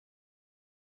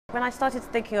When I started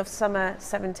thinking of summer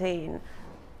 17,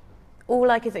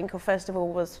 all I could think of first of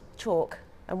all was chalk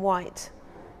and white.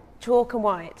 Chalk and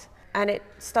white. And it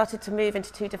started to move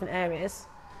into two different areas.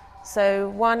 So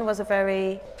one was a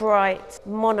very bright,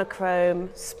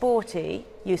 monochrome, sporty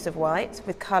use of white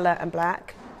with colour and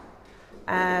black.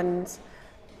 And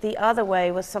the other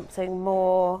way was something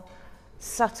more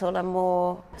subtle and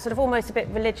more sort of almost a bit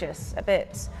religious, a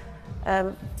bit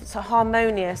sort of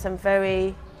harmonious and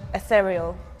very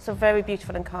ethereal, so very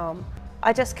beautiful and calm.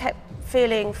 I just kept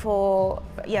feeling for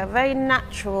very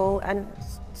natural and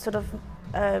sort of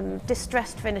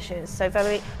distressed finishes, so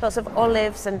lots of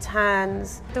olives and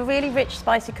tans. The really rich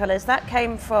spicy colours, that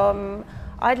came from,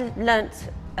 I learnt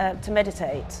to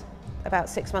meditate about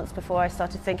 6 months before I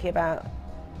started thinking about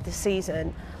the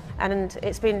season, and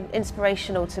it's been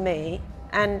inspirational to me.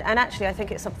 And actually I think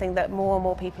it's something that more and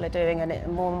more people are doing, and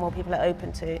more and more people are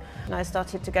open to. And I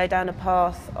started to go down a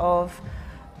path of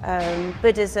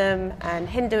Buddhism and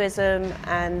Hinduism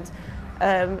and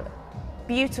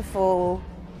beautiful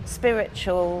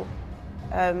spiritual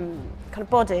kind of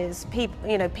bodies,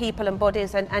 people and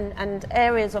bodies and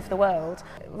areas of the world.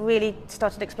 Really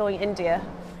started exploring India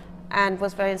and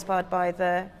was very inspired by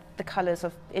the colours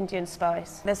of Indian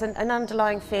spice. There's an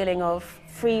underlying feeling of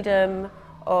freedom,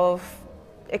 of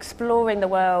exploring the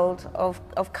world,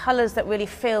 of colours that really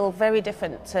feel very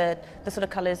different to the sort of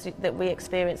colours that we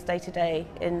experience day to day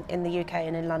in the UK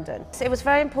and in London. So it was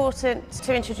very important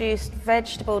to introduce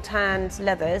vegetable tanned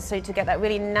leathers, so to get that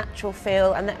really natural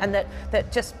feel and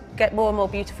that just get more and more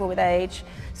beautiful with age.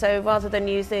 So rather than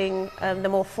using the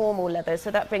more formal leathers,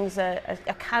 so that brings a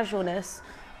casualness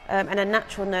and a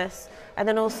naturalness. And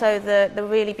then also the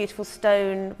really beautiful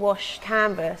stone wash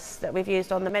canvas that we've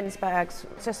used on the men's bags.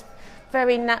 Just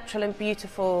very natural and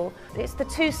beautiful. It's the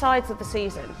two sides of the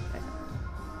season.